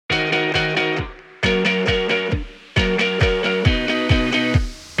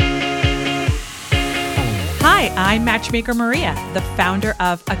I'm Matchmaker Maria, the founder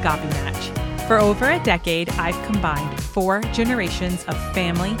of Agape Match. For over a decade, I've combined 4 generations of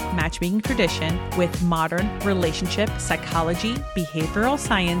family matchmaking tradition with modern relationship psychology, behavioral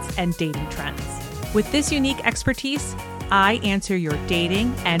science, and dating trends. With this unique expertise, I answer your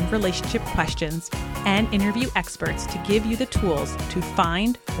dating and relationship questions and interview experts to give you the tools to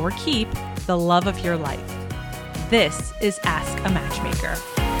find or keep the love of your life. This is Ask a Matchmaker.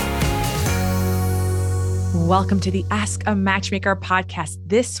 Welcome to the Ask a Matchmaker podcast.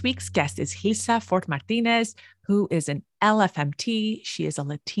 This week's guest is Gilsa Fort Martinez, who is an LFMT. She is a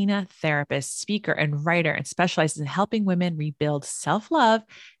Latina therapist, speaker, and writer, and specializes in helping women rebuild self-love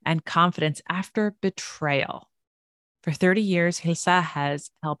and confidence after betrayal. For 30 years, Gilsa has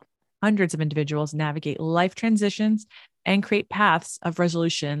helped hundreds of individuals navigate life transitions and create paths of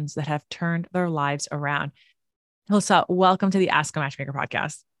resolutions that have turned their lives around. Gilsa, welcome to the Ask a Matchmaker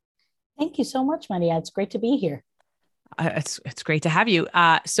podcast. Thank you so much, Maria. It's great to be here. It's great to have you.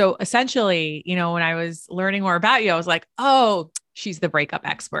 So essentially, when I was learning more about you, I was like, oh, she's the breakup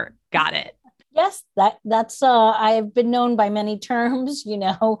expert. Got it. Yes, that's I've been known by many terms,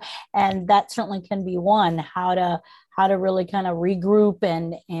 and that certainly can be one, how to really kind of regroup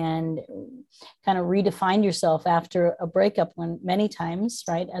and kind of redefine yourself after a breakup, when many times,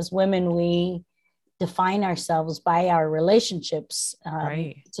 right, as women, we define ourselves by our relationships,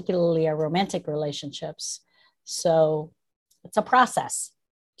 right, particularly our romantic relationships. So it's a process.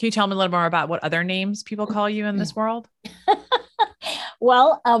 Can you tell me a little more about what other names people call you in this world?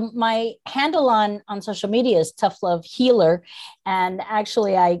 Well, my handle on social media is Tough Love Healer. And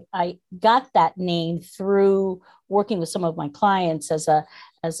actually, I got that name through working with some of my clients as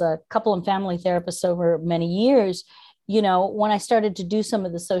a couple and family therapist over many years. When I started to do some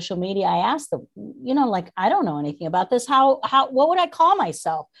of the social media, I asked them, I don't know anything about this. What would I call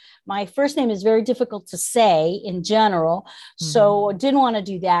myself? My first name is very difficult to say in general. So didn't want to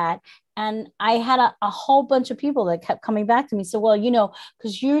do that. And I had a whole bunch of people that kept coming back to me. So, well,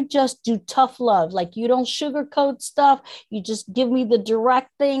 because you just do tough love, like you don't sugarcoat stuff. You just give me the direct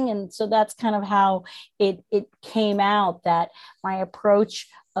thing. And so that's kind of how it came out, that my approach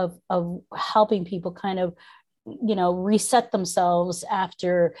of helping people kind of reset themselves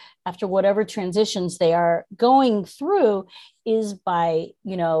after whatever transitions they are going through is by,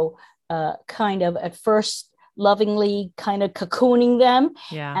 kind of at first lovingly kind of cocooning them.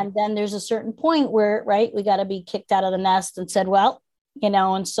 Yeah. And then there's a certain point where, right, we got to be kicked out of the nest and said, well,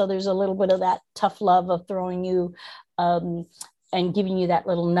 and so there's a little bit of that tough love of throwing you and giving you that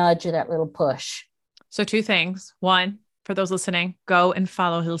little nudge or that little push. So 2 things. 1, for those listening, go and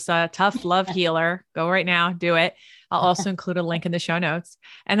follow Gilsa, Tough Love Healer. Go right now, do it. I'll also include a link in the show notes.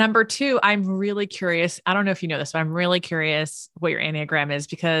 And number 2, I'm really curious. I don't know if you know this, but I'm really curious what your Enneagram is,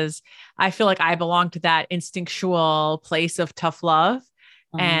 because I feel like I belong to that instinctual place of tough love.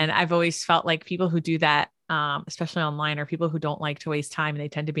 And I've always felt like people who do that, especially online, are people who don't like to waste time, and they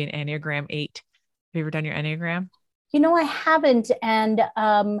tend to be an Enneagram 8. Have you ever done your Enneagram? I haven't. And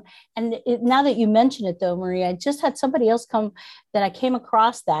now that you mention it though, Maria, I just had somebody else come that I came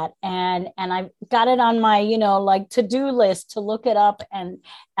across that, and I got it on my, to-do list to look it up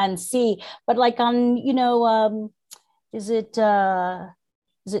and see, but like on, is it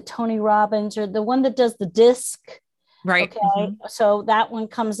Tony Robbins, or the one that does the disc? Right. Okay. So that one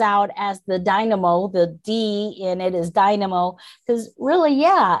comes out as the dynamo, the D in it is dynamo. Because really,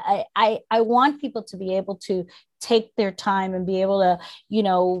 yeah, I want people to be able to take their time and be able to,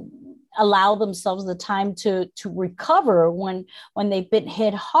 allow themselves the time to recover when they've been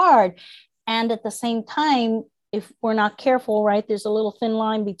hit hard. And at the same time, if we're not careful, right, there's a little thin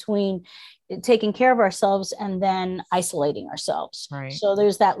line between taking care of ourselves and then isolating ourselves. Right. So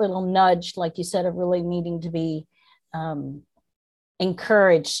there's that little nudge, like you said, of really needing to be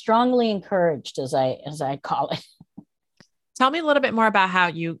encouraged, strongly encouraged, as I call it. Tell me a little bit more about how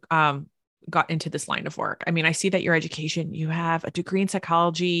you got into this line of work. I mean, I see that your education, you have a degree in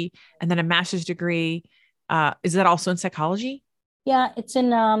psychology and then a master's degree. Is that also in psychology? Yeah, it's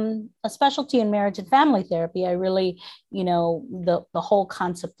in a specialty in marriage and family therapy. I really, the whole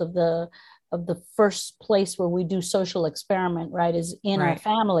concept of the first place where we do social experiment, right, is in our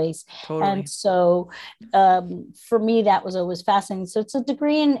families. Totally. And so for me, that was always fascinating. So it's a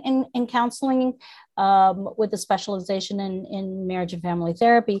degree in counseling with a specialization in marriage and family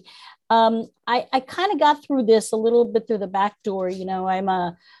therapy. I kind of got through this a little bit through the back door. I'm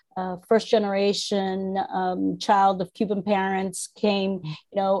a first generation child of Cuban parents, came,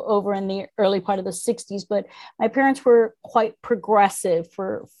 over in the early part of the 60s, but my parents were quite progressive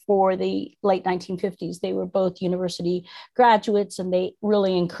for the late 1950s. They were both university graduates, and they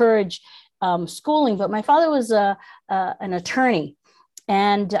really encouraged schooling, but my father was an attorney.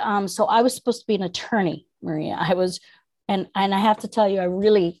 And so I was supposed to be an attorney, Maria. And I have to tell you,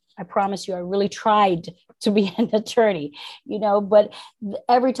 I promise you, I really tried to be an attorney, but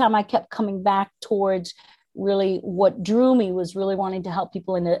every time I kept coming back towards really what drew me was really wanting to help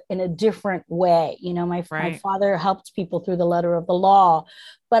people in a different way. My father helped people through the letter of the law,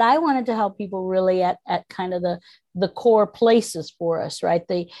 but I wanted to help people really at kind of the core places for us, right?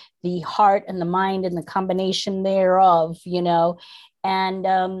 The heart and the mind and the combination thereof,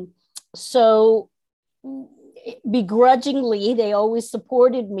 and so begrudgingly, they always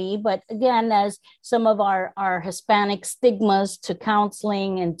supported me. But again, as some of our Hispanic stigmas to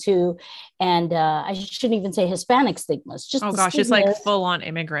counseling and I shouldn't even say Hispanic stigmas, just oh gosh, it's like full on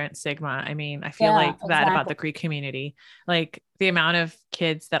immigrant stigma. I mean, I feel like that about the Greek community, like the amount of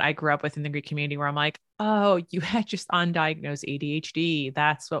kids that I grew up with in the Greek community where I'm like, oh, you had just undiagnosed ADHD.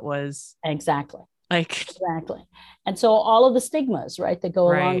 That's what was exactly. Exactly. And so all of the stigmas, right, that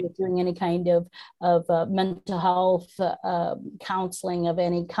go along with doing any kind of mental health counseling of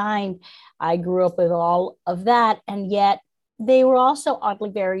any kind, I grew up with all of that. And yet they were also oddly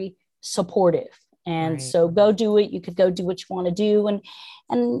very supportive. And so go do it. You could go do what you want to do.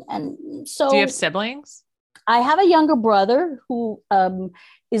 And so do you have siblings? I have a younger brother who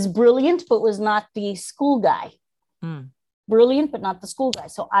is brilliant, but was not the school guy. Brilliant, but not the school guy.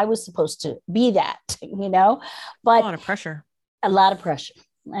 So I was supposed to be that, but a lot of pressure. And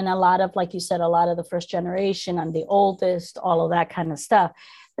a lot of, like you said, a lot of the first generation. I'm the oldest, all of that kind of stuff.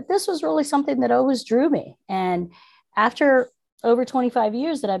 But this was really something that always drew me. And after over 25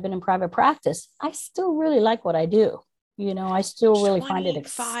 years that I've been in private practice, I still really like what I do. I still really find it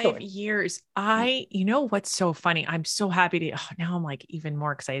exciting. 25 years. What's so funny? I'm so happy now I'm like even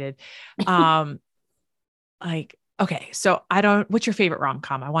more excited. Okay, so what's your favorite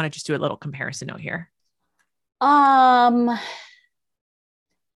rom-com? I want to just do a little comparison note here.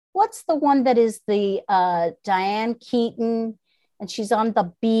 What's the one that is the Diane Keaton and she's on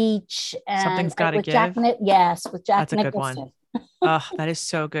the beach and Something's Gotta Give? Yes, with Jack That's a good one. Oh, that is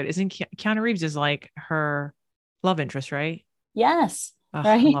so good. Isn't Keanu Reeves is like her love interest, right? Yes. Oh,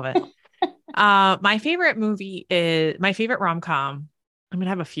 right. I love it. My favorite rom-com. I'm gonna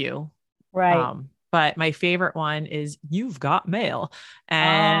have a few. Right. But my favorite one is You've Got Mail.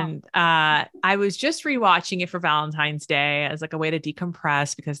 And I was just rewatching it for Valentine's Day as like a way to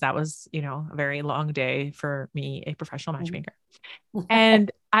decompress because that was, a very long day for me, a professional matchmaker.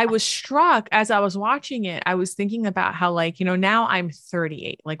 And I was struck as I was watching it. I was thinking about how now I'm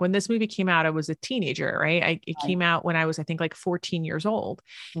 38. Like when this movie came out, I was a teenager, right? It came out when I was, I think 14 years old.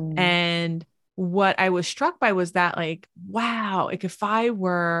 And what I was struck by was that wow, if I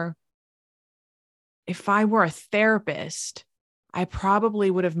were a therapist, I probably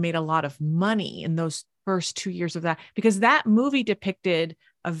would have made a lot of money in those first 2 years of that, because that movie depicted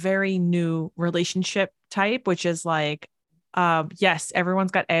a very new relationship type, which is yes,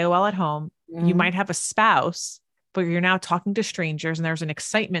 everyone's got AOL at home. You might have a spouse, but you're now talking to strangers and there's an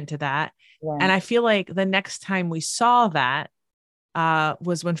excitement to that. Yeah. And I feel like the next time we saw that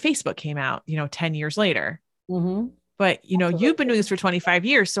was when Facebook came out, 10 years later. But, Absolutely. You've been doing this for 25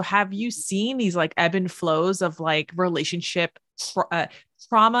 years. So have you seen these ebb and flows of relationship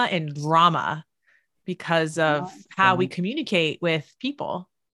trauma and drama because of how we communicate with people?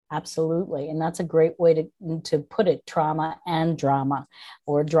 Absolutely. And that's a great way to put it, trauma and drama,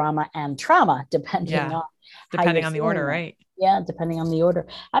 or drama and trauma, depending on the order, right? Yeah, depending on the order.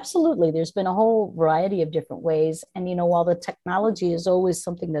 Absolutely. There's been a whole variety of different ways. And, while the technology is always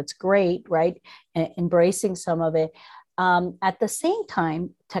something that's great, right? Embracing some of it. At the same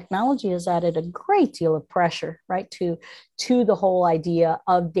time, technology has added a great deal of pressure, right? To the whole idea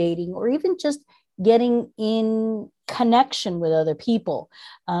of dating, or even just getting in connection with other people,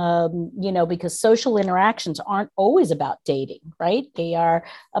 because social interactions aren't always about dating, right? They are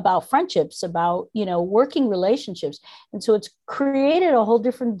about friendships, about, working relationships. And so it's created a whole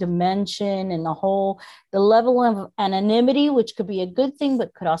different dimension and the level of anonymity, which could be a good thing,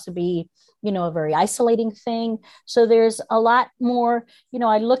 but could also be, a very isolating thing. So there's a lot more,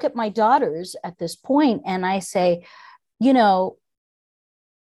 I look at my daughters at this point and I say,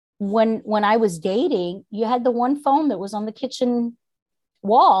 when I was dating, you had the one phone that was on the kitchen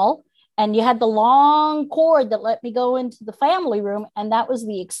wall, and you had the long cord that let me go into the family room. And that was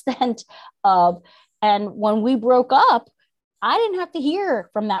the extent of, and when we broke up, I didn't have to hear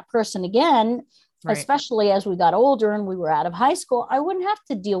from that person again, right. Especially as we got older and we were out of high school. I wouldn't have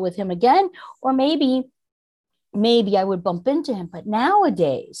to deal with him again, or maybe I would bump into him. But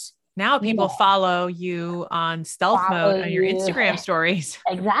nowadays, now people follow you on stealth mode on your Instagram stories.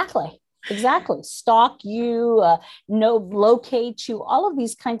 Exactly. exactly. Stalk you, know, locate you, all of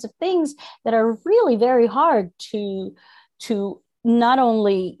these kinds of things that are really very hard to not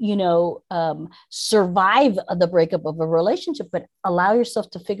only, survive the breakup of a relationship, but allow yourself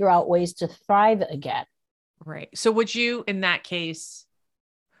to figure out ways to thrive again. Right. So would you, in that case,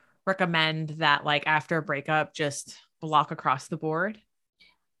 recommend that like after a breakup, just block across the board?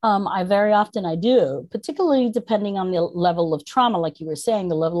 I do, particularly depending on the level of trauma, like you were saying,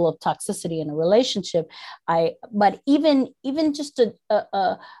 the level of toxicity in a relationship. But even just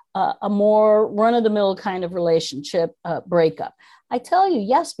a more run of the mill kind of relationship breakup, I tell you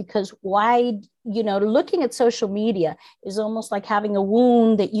yes, because why, looking at social media is almost like having a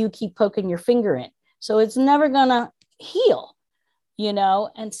wound that you keep poking your finger in. So it's never gonna heal,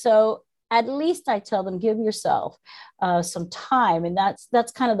 and so at least I tell them, give yourself some time. And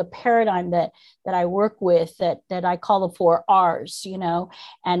that's kind of the paradigm that I work with, that I call the 4 R's,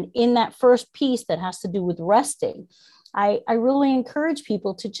 and in that first piece that has to do with resting, I really encourage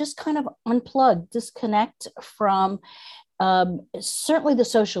people to just kind of unplug, disconnect from certainly the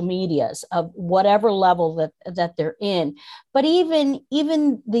social medias of whatever level that they're in, but even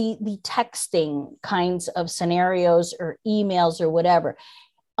the texting kinds of scenarios or emails or whatever.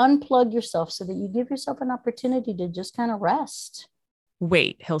 Unplug yourself so that you give yourself an opportunity to just kind of rest.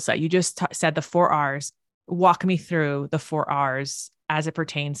 Wait, Hilsa, you just said the 4 R's. Walk me through the 4 R's as it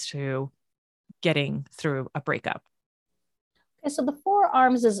pertains to getting through a breakup. Okay, so the 4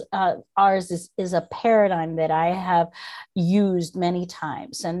 R's is a paradigm that I have used many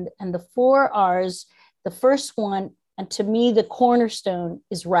times, and the 4 R's. The first one, and to me the cornerstone,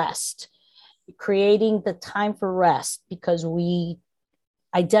 is rest. Creating the time for rest, because we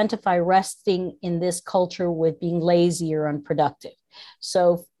identify resting in this culture with being lazy or unproductive.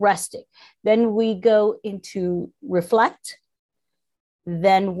 So resting. Then we go into reflect.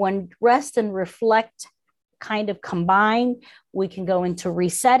 Then when rest and reflect kind of combine, we can go into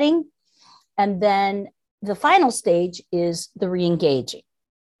resetting. And then the final stage is the re-engaging.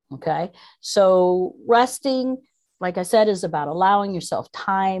 Okay. So resting, like I said, is about allowing yourself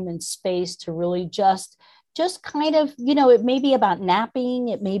time and space to really just kind of, it may be about napping.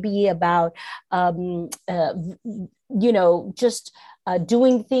 It may be about, just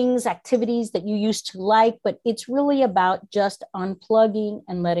doing things, activities that you used to like, but it's really about just unplugging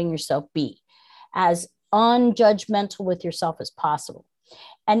and letting yourself be as unjudgmental with yourself as possible.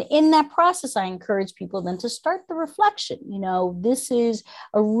 And in that process, I encourage people then to start the reflection. This is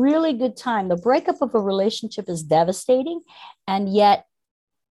a really good time. The breakup of a relationship is devastating, and yet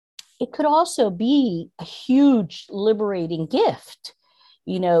it could also be a huge liberating gift,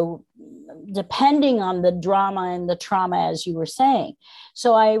 depending on the drama and the trauma, as you were saying.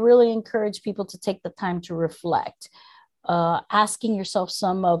 So I really encourage people to take the time to reflect, asking yourself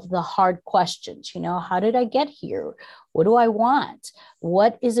some of the hard questions. How did I get here? What do I want?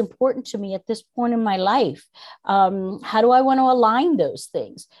 What is important to me at this point in my life? How do I want to align those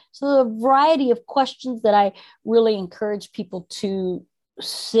things? So the variety of questions that I really encourage people to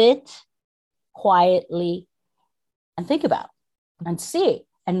sit quietly and think about and see.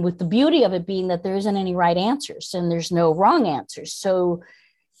 And with the beauty of it being that there isn't any right answers and there's no wrong answers. So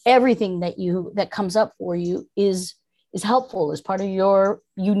everything that comes up for you is helpful as part of your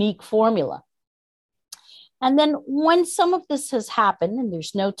unique formula. And then when some of this has happened, and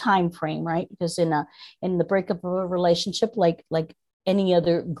there's no time frame, right? Because in the breakup of a relationship, like any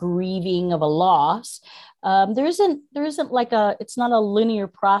other grieving of a loss, there isn't like it's not a linear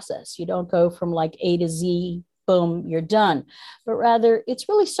process. You don't go from like A to Z, boom, you're done, but rather it's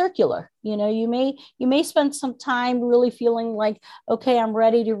really circular. You may spend some time really feeling like, okay, I'm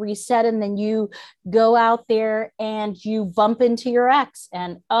ready to reset. And then you go out there and you bump into your ex,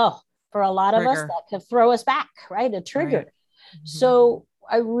 and for a lot of us, that could throw us back, right? A trigger. Right. Mm-hmm. So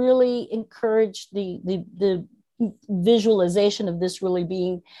I really encourage the visualization of this really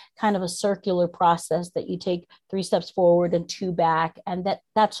being kind of a circular process, that you take 3 steps forward and 2 back, and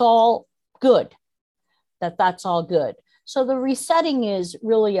that's all good. That's all good. So the resetting is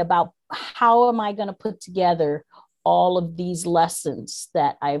really about, how am I going to put together all of these lessons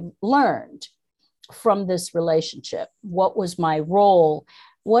that I've learned from this relationship? What was my role?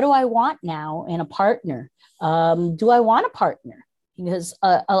 What do I want now in a partner? Do I want a partner? Because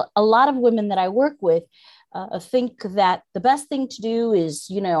a lot of women that I work with think that the best thing to do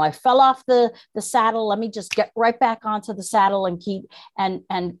is, I fell off the saddle. Let me just get right back onto the saddle and keep and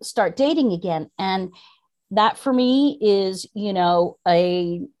start dating again. And that for me is,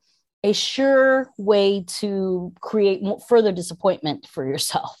 a sure way to create further disappointment for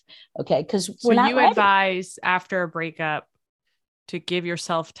yourself. Okay. Because we're not ready. Advise after a breakup to give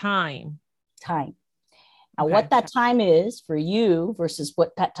yourself time. Time. Now, Okay. what that time is for you versus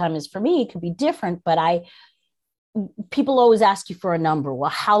what that time is for me could be different, but people always ask you for a number. Well,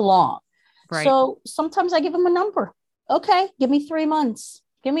 how long? Right. So sometimes I give them a number. Okay, give me 3 months.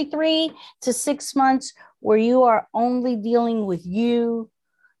 Give me 3 to 6 months where you are only dealing with you.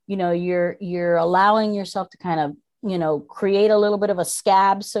 You know, you're allowing yourself to kind of, you know, create a little bit of a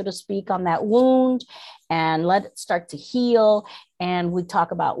scab, so to speak, on that wound and let it start to heal. And we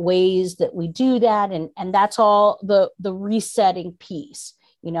talk about ways that we do that. And that's all the resetting piece,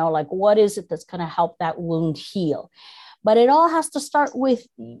 you know, like what is it that's going to help that wound heal? But it all has to start with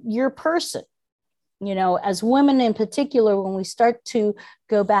your person. You know, as women in particular, when we start to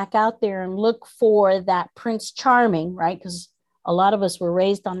go back out there and look for that Prince Charming, right? Because a lot of us were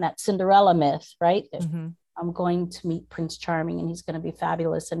raised on that Cinderella myth, right? Mm-hmm. I'm going to meet Prince Charming and he's going to be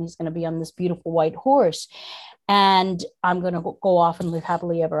fabulous and he's going to be on this beautiful white horse and I'm going to go off and live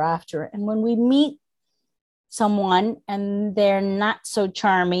happily ever after. And when we meet someone and they're not so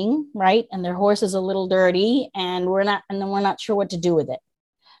charming, right? And their horse is a little dirty and we're not sure what to do with it.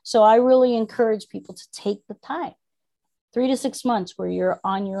 So I really encourage people to take the time, 3 to 6 months where you're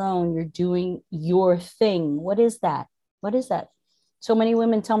on your own, you're doing your thing. What is that? What is that? So many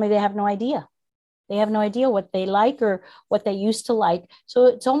women tell me they have no idea. They have no idea what they like or what they used to like. So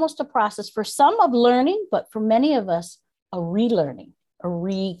it's almost a process for some of learning, but for many of us, a relearning, a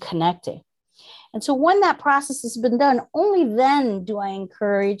reconnecting. And so when that process has been done, only then do I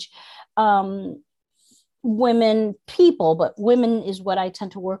encourage people, but women is what I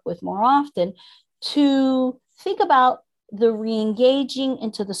tend to work with more often, to think about the re-engaging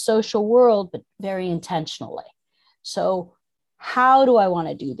into the social world, but very intentionally. So how do I want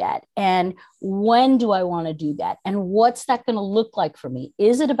to do that? And when do I want to do that? And what's that going to look like for me?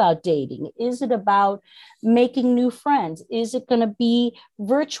 Is it about dating? Is it about making new friends? Is it going to be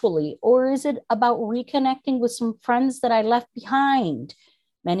virtually? Or is it about reconnecting with some friends that I left behind?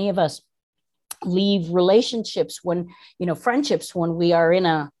 Many of us leave relationships friendships when we are in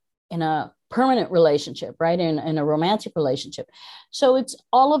a permanent relationship, right? In a romantic relationship. So it's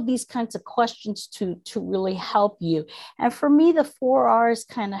all of these kinds of questions to really help you. And for me, the 4 R's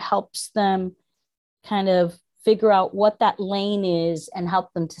kind of helps them kind of figure out what that lane is and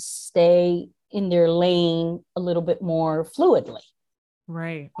help them to stay in their lane a little bit more fluidly.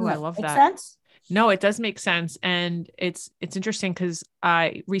 Right. Oh, I love that. Make sense? No, it does make sense. And it's interesting because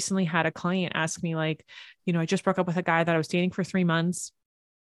I recently had a client ask me like, you know, I just broke up with a guy that I was dating for 3 months.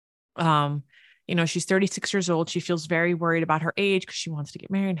 You know, she's 36 years old. She feels very worried about her age because she wants to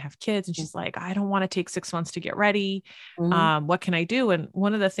get married and have kids. And she's like, I don't want to take 6 months to get ready. Mm-hmm. What can I do? And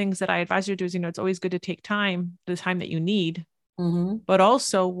one of the things that I advise you to do is, you know, it's always good to take time, the time that you need. Mm-hmm. But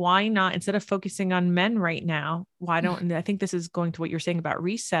also, why not, instead of focusing on men right now, and I think this is going to what you're saying about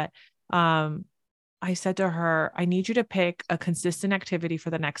reset. I said to her, I need you to pick a consistent activity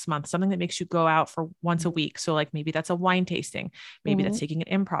for the next month, something that makes you go out for once a week. So like maybe that's a wine tasting, maybe that's taking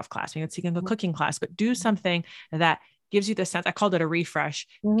an improv class, maybe that's taking a cooking class, but do something that gives you the sense, I called it a refresh,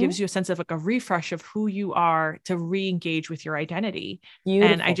 gives you a sense of like a refresh of who you are to re-engage with your identity.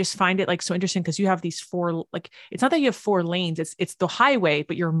 Beautiful. And I just find it like so interesting because you have these 4, like, it's not that you have 4 lanes, it's the highway,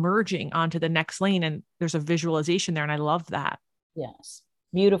 but you're merging onto the next lane and there's a visualization there. And I love that. Yes.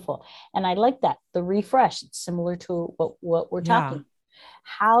 Beautiful. And I like that. The refresh, it's similar to what we're talking. Yeah.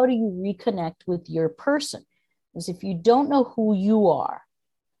 How do you reconnect with your person? Because if you don't know who you are,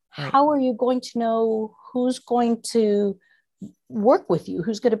 right, how are you going to know who's going to work with you?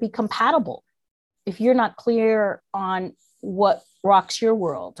 Who's going to be compatible? If you're not clear on what rocks your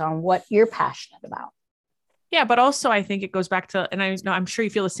world, on what you're passionate about. Yeah. But also I think it goes back to, and I know, I'm sure you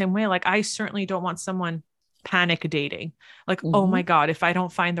feel the same way. Like I certainly don't want someone panic dating. Like, oh my God, if I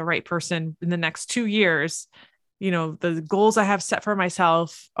don't find the right person in the next 2 years, you know, the goals I have set for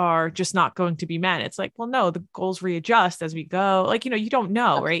myself are just not going to be met. It's like, well, no, the goals readjust as we go. Like, you know, you don't know,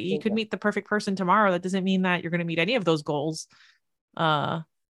 absolutely, right? You could meet the perfect person tomorrow. That doesn't mean that you're going to meet any of those goals.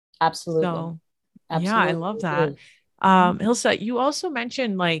 Absolutely. So, absolutely. Yeah, I love that. Hilsa, you also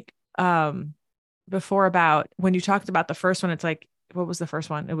mentioned like, before about when you talked about the first one, it's like, what was the first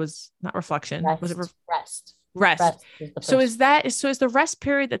one? It was not reflection. Rest. Was it rest? Rest. So is the rest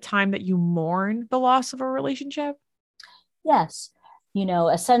period the time that you mourn the loss of a relationship? Yes. You know,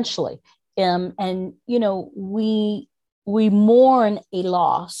 essentially. And you know, we mourn a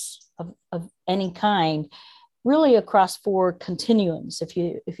loss of any kind really across 4 continuums, if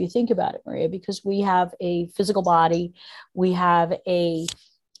you think about it, Maria, because we have a physical body, we have a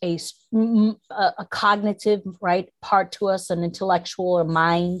a cognitive, right, part to us, an intellectual or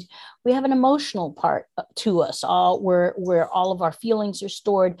mind. We have an emotional part to us, all where all of our feelings are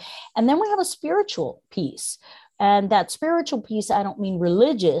stored. And then we have a spiritual piece. And that spiritual piece, I don't mean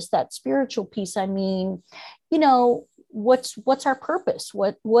religious. That spiritual piece, I mean, what's our purpose?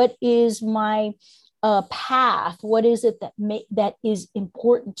 What is my path? What is it that is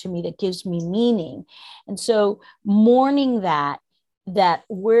important to me, that gives me meaning? And so mourning that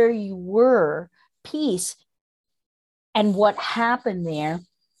where you were piece and what happened there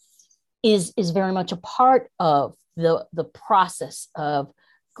is very much a part of the process of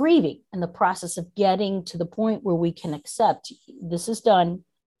grieving and the process of getting to the point where we can accept this is done.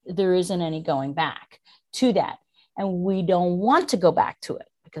 There isn't any going back to that. And we don't want to go back to it,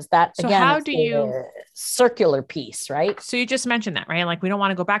 because that, so again, how is do you the circular piece, right? So you just mentioned that, right? Like, we don't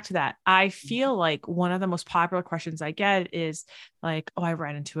want to go back to that. I feel like one of the most popular questions I get is like, oh, I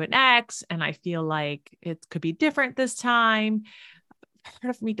ran into an ex and I feel like it could be different this time.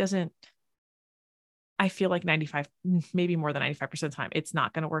 Part of me doesn't, I feel like 95, maybe more than 95% of the time, it's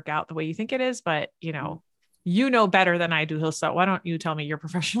not going to work out the way you think it is. But, you know better than I do, Hilsa. Why don't you tell me your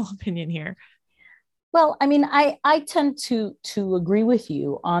professional opinion here? Well, I mean, I tend to agree with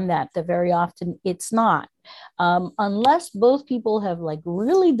you on that very often it's not. Unless both people have like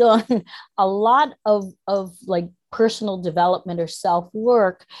really done a lot of like personal development or self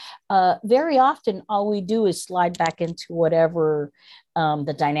work. Very often all we do is slide back into whatever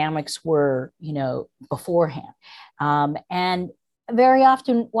the dynamics were, beforehand. And very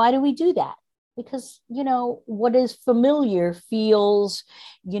often, why do we do that? Because what is familiar feels,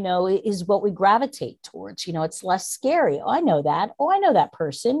 is what we gravitate towards. It's less scary. Oh, I know that. Oh, I know that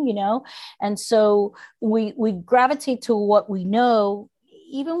person. And so we gravitate to what we know,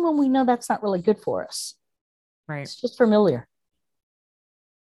 even when we know that's not really good for us. Right. It's just familiar.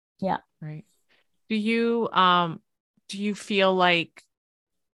 Yeah. Right. Do you feel like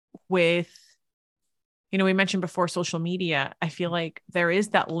with, we mentioned before social media, I feel like there is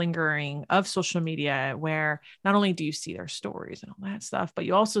that lingering of social media where not only do you see their stories and all that stuff, but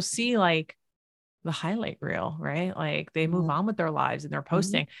you also see like the highlight reel, right? Like they move on with their lives and they're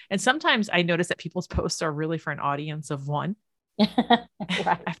posting. And sometimes I notice that people's posts are really for an audience of one. Right.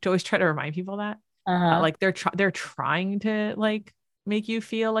 I have to always try to remind people that like they're trying to like make you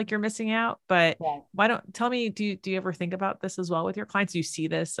feel like you're missing out. But why don't tell me, do you ever think about this as well with your clients? Do you see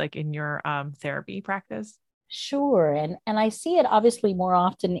this like in your therapy practice? Sure, and I see it obviously more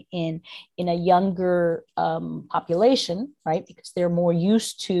often in a younger population, right? Because they're more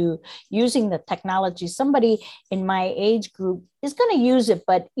used to using the technology. Somebody in my age group is going to use it,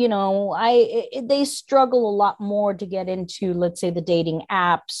 but they struggle a lot more to get into, let's say, the dating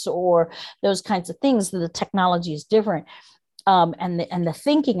apps or those kinds of things. The technology is different, and the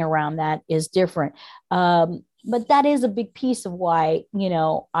thinking around that is different. But that is a big piece of why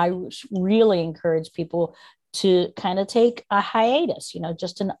I really encourage people to kind of take a hiatus,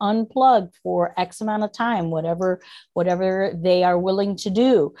 just an unplug for X amount of time, whatever they are willing to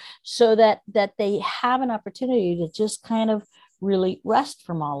do, so that they have an opportunity to just kind of really rest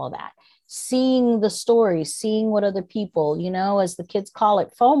from all of that. Seeing the stories, seeing what other people, as the kids call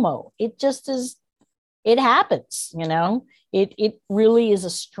it, FOMO, it just is, it happens, it really is a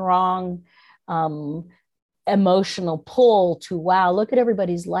strong emotional pull to, wow, look at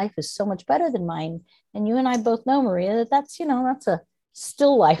everybody's life is so much better than mine. And you and I both know, Maria, that's a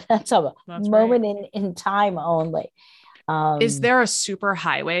still life. That's moment right. in time only. Is there a super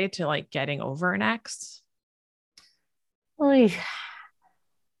highway to like getting over an ex?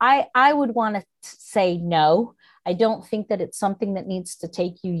 I would want to say no. I don't think that it's something that needs to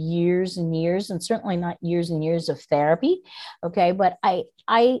take you years and years, and certainly not years and years of therapy. Okay. But I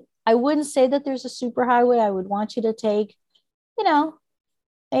wouldn't say that there's a super highway. I would want you to take,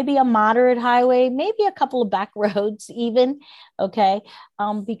 maybe a moderate highway, maybe a couple of back roads even. Okay.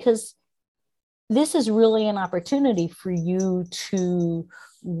 Because this is really an opportunity for you to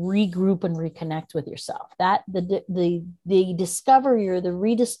regroup and reconnect with yourself. That the discovery or the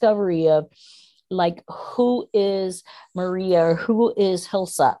rediscovery of like, who is Maria or who is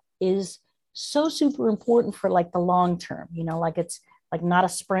Hilsa is so super important for like the long term, like it's like not a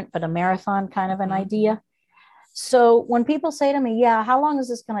sprint, but a marathon kind of an idea. So when people say to me, yeah, how long is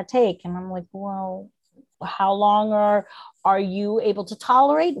this going to take? And I'm like, well, how long are you able to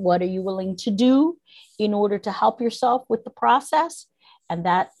tolerate? What are you willing to do in order to help yourself with the process? And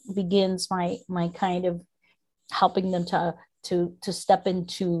that begins my kind of helping them to step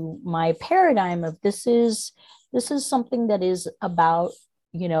into my paradigm of this is something that is about,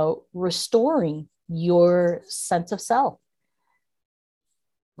 restoring your sense of self.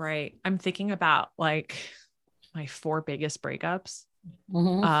 Right. I'm thinking about like my 4 biggest breakups.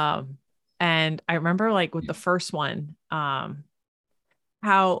 Mm-hmm. And I remember like with the first one,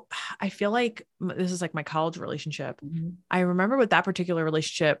 how I feel like this is like my college relationship. Mm-hmm. I remember with that particular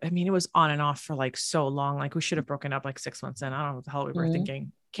relationship, I mean, it was on and off for like so long. Like we should have broken up like 6 months in. I don't know what the hell we were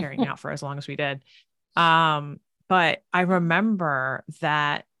thinking, carrying out for as long as we did. But I remember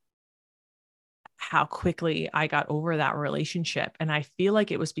that how quickly I got over that relationship. And I feel like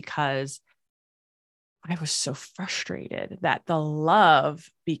it was because I was so frustrated that the love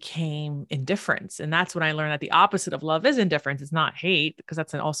became indifference. And that's when I learned that the opposite of love is indifference. It's not hate, because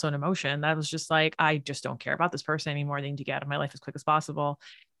that's also an emotion. That was just like, I just don't care about this person anymore. They need to get out of my life as quick as possible.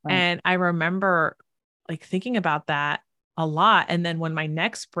 Right. And I remember like thinking about that a lot. And then when my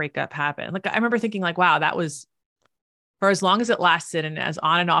next breakup happened, like I remember thinking like, wow, that was for as long as it lasted and as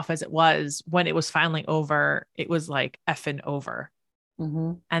on and off as it was, when it was finally over, it was like effing over.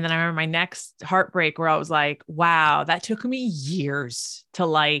 Mm-hmm. And then I remember my next heartbreak where I was like, wow, that took me years to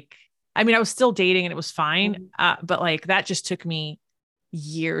like, I mean, I was still dating and it was fine. But like that just took me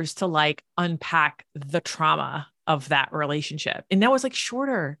years to like unpack the trauma of that relationship. And that was like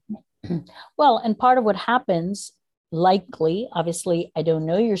shorter. Well, and part of what happens, likely, obviously, I don't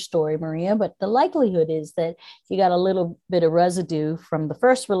know your story, Maria, but the likelihood is that you got a little bit of residue from the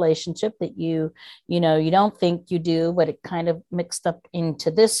first relationship that you don't think you do, but it kind of mixed up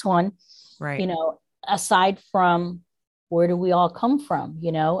into this one. Right. Aside from, where do we all come from?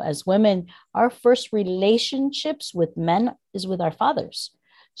 As women, our first relationships with men is with our fathers.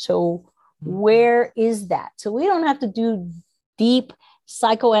 So where is that? So we don't have to do deep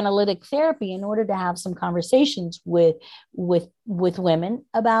psychoanalytic therapy in order to have some conversations with women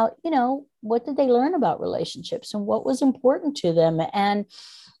about, what did they learn about relationships and what was important to them, and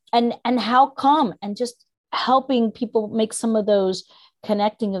how come, and just helping people make some of those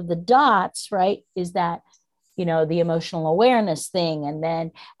connecting of the dots, right? Is that, the emotional awareness thing. And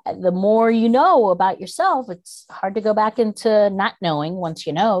then the more you know about yourself, it's hard to go back into not knowing once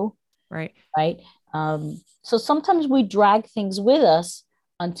you know. Right. Right. So sometimes we drag things with us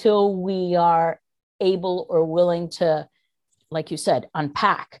until we are able or willing to, like you said,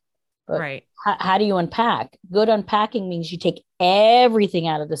 unpack. But right. How do you unpack? Good unpacking means you take everything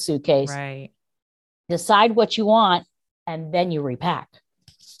out of the suitcase, right. decide what you want, and then you repack.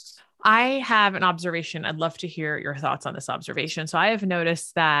 I have an observation. I'd love to hear your thoughts on this observation. So I have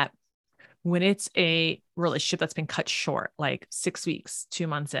noticed that when it's a relationship that's been cut short, like 6 weeks, 2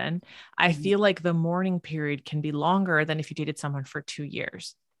 months in, I feel like the mourning period can be longer than if you dated someone for 2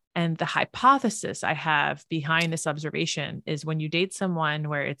 years. And the hypothesis I have behind this observation is when you date someone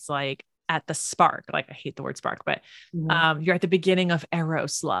where it's like at the spark, like I hate the word spark, but you're at the beginning of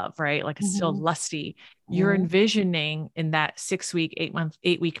Eros love, right? Like it's still lusty. You're envisioning in that 6 week,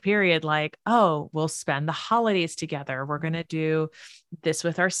 8 week period, like, oh, we'll spend the holidays together. We're going to do this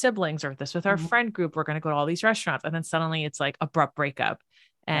with our siblings or this with our friend group. We're going to go to all these restaurants. And then suddenly it's like abrupt breakup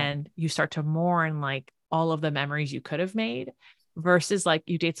and you start to mourn like all of the memories you could have made versus like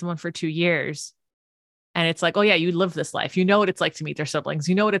you date someone for 2 years. And it's like, oh yeah, you live this life. You know what it's like to meet their siblings.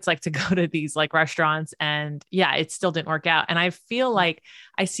 You know what it's like to go to these like restaurants, and yeah, it still didn't work out. And I feel like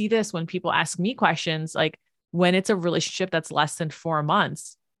I see this when people ask me questions, like when it's a relationship that's less than 4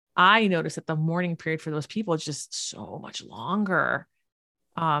 months, I notice that the mourning period for those people is just so much longer.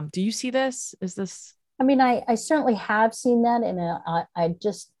 Do you see this? Is this? I mean, I certainly have seen that. And I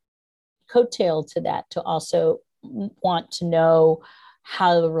just coattail to that to also want to know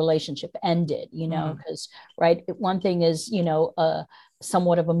how the relationship ended, because right, one thing is,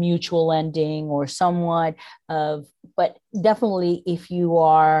 somewhat of a mutual ending or somewhat of, but definitely if you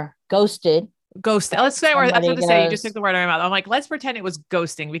are ghosted. Let's say, I was about to say, you just took the word out of my mouth. I'm like, let's pretend it was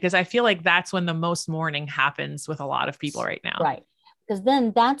ghosting, because I feel like that's when the most mourning happens with a lot of people right now. Right. Because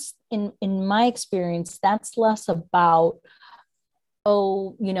then that's in my experience, that's less about,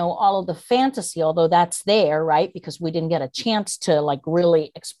 all of the fantasy, although that's there, right? Because we didn't get a chance to like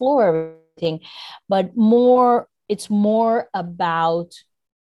really explore everything, but it's more about,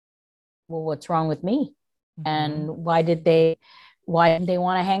 well, what's wrong with me? And why didn't they want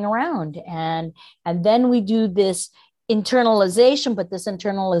to hang around? And then we do this internalization, but this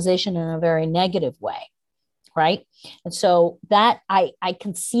internalization in a very negative way. Right. And so that I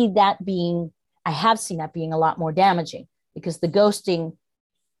can see that being, I have seen that being a lot more damaging, because the ghosting,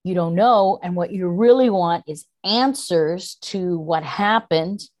 you don't know. And what you really want is answers to what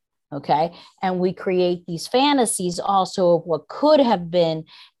happened. Okay. And we create these fantasies also of what could have been.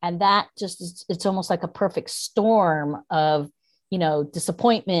 And that just, it's almost like a perfect storm of,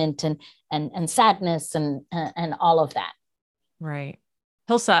 disappointment and sadness and all of that. Right.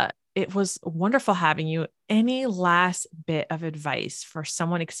 Hilsa, it was wonderful having you. Any last bit of advice for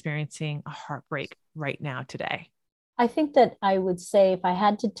someone experiencing a heartbreak right now today? I think that I would say if I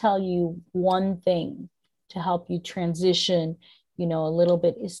had to tell you one thing to help you transition, a little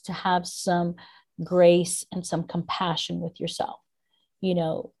bit, is to have some grace and some compassion with yourself. You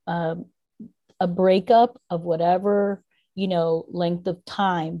know, a breakup of whatever, length of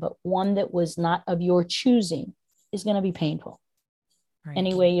time, but one that was not of your choosing is going to be painful. Right.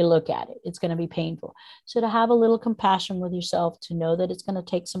 Any way you look at it, it's going to be painful. So to have a little compassion with yourself, to know that it's going to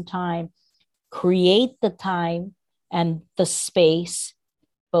take some time, create the time and the space,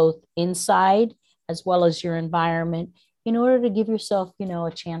 both inside as well as your environment, in order to give yourself,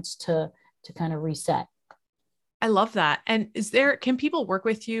 a chance to kind of reset. I love that. And can people work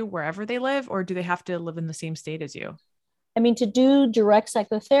with you wherever they live, or do they have to live in the same state as you? I mean, to do direct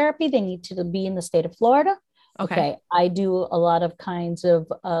psychotherapy, they need to be in the state of Florida. Okay. I do a lot of kinds of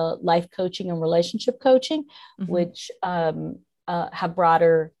life coaching and relationship coaching, which have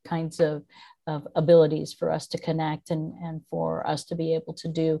broader kinds of abilities for us to connect and for us to be able to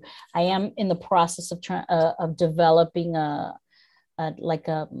do. I am in the process of developing a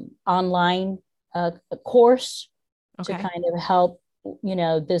online course to kind of help,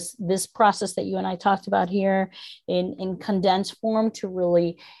 this process that you and I talked about here in condensed form, to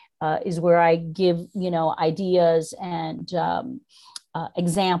really is where I give, ideas and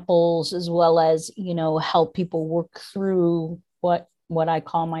examples, as well as, help people work through what I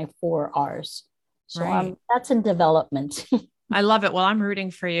call my 4 R's. So that's in development. I love it. Well, I'm rooting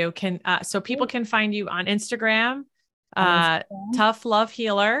for you. So people can find you on Instagram, Tough Love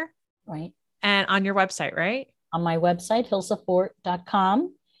Healer. Right. And on your website, right? On my website,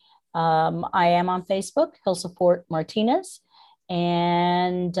 hilsafort.com. I am on Facebook, Hilsa Fort Martinez.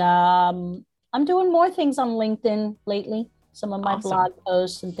 And I'm doing more things on LinkedIn lately. Some of my blog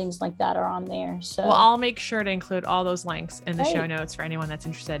posts and things like that are on there. So, well, I'll make sure to include all those links in the show notes for anyone that's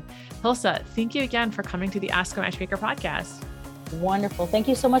interested. Hilsa, thank you again for coming to the Ask a Matchmaker podcast. Wonderful. Thank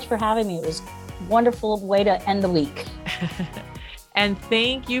you so much for having me. It was a wonderful way to end the week. And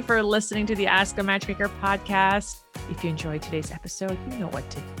thank you for listening to the Ask a Matchmaker podcast. If you enjoyed today's episode, you know what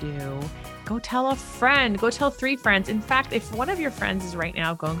to do. Go tell a friend, go tell 3 friends. In fact, if one of your friends is right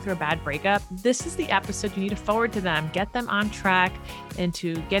now going through a bad breakup, this is the episode you need to forward to them. Get them on track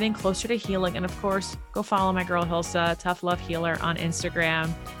into getting closer to healing. And of course, go follow my girl Hilsa, Tough Love Healer on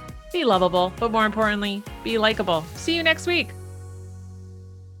Instagram. Be lovable, but more importantly, be likable. See you next week.